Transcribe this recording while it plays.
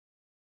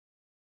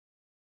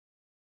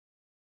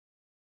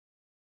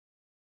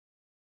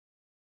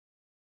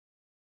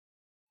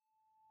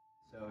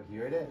So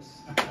here it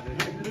is.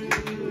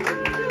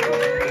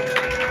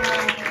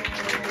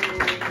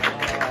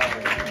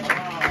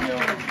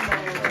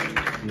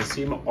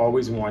 Nasima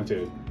always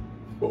wanted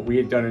what we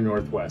had done in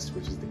Northwest,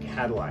 which is the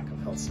Cadillac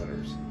of health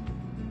centers.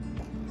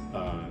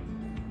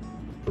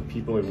 For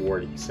people in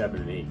Ward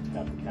 7 and 8 to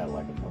have the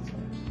Cadillac of health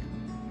centers.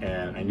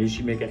 And I knew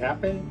she'd make it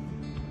happen.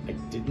 I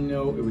didn't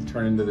know it would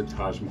turn into the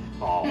Taj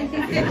Mahal.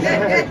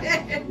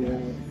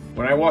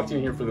 When I walked in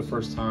here for the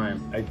first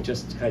time, I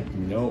just had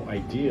no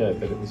idea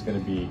that it was going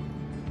to be,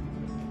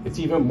 it's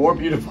even more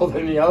beautiful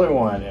than the other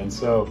one. And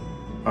so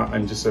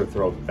I'm just so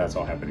thrilled that that's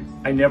all happening.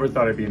 I never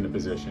thought I'd be in the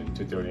position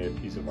to donate a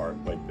piece of art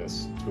like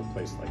this to a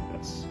place like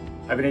this.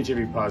 I've been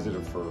HIV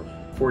positive for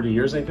 40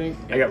 years, I think.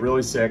 I got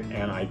really sick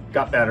and I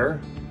got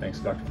better, thanks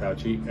to Dr.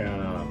 Fauci,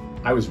 and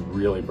I was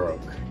really broke.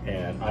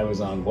 And I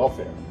was on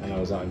welfare and I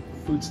was on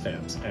food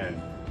stamps.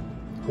 And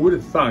who would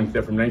have thunk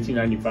that from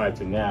 1995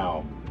 to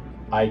now,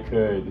 I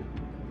could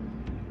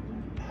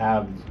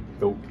have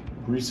the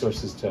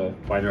resources to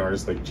find an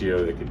artist like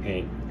Gio that could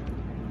paint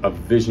a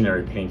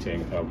visionary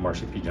painting of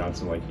Marsha P.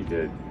 Johnson like he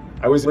did.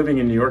 I was living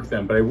in New York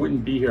then, but I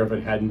wouldn't be here if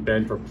it hadn't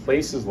been for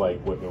places like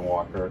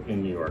Whitman-Walker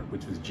in New York,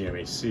 which was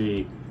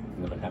GMAC,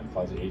 and the Manhattan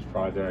Plaza Age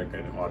Project,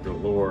 and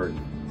Audre Lorde.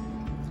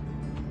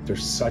 They're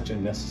such a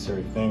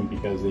necessary thing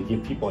because they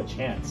give people a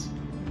chance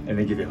and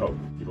they give you hope.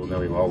 People know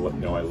me well,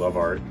 know I love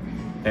art.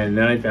 And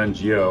then I found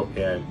Gio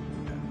and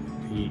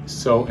he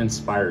so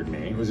inspired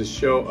me. It was a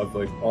show of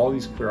like all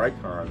these queer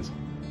icons,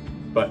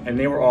 and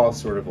they were all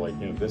sort of like,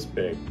 you know, this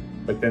big.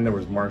 But then there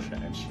was Marsha,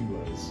 and she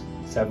was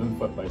 7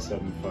 foot by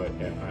 7 foot,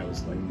 and I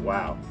was like,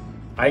 wow.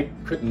 I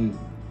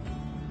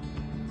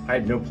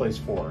had no place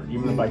for her.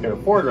 Even if I could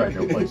afford her, I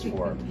had no place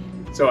for her.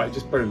 So I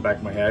just put it in the back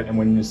of my head. And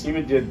when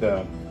Nasima did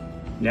the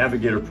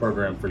Navigator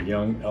program for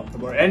young,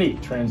 or any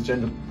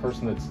transgender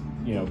person that's,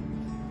 you know,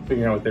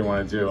 figuring out what they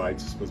want to do, I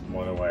just was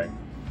blown away.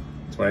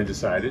 That's when I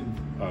decided,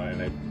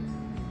 and I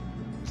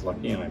was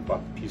lucky, and I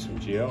bought the piece from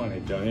Gio, and I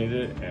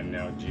donated it, and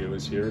now Gio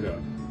is here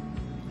to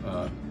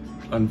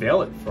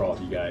unveil it for all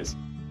of you guys.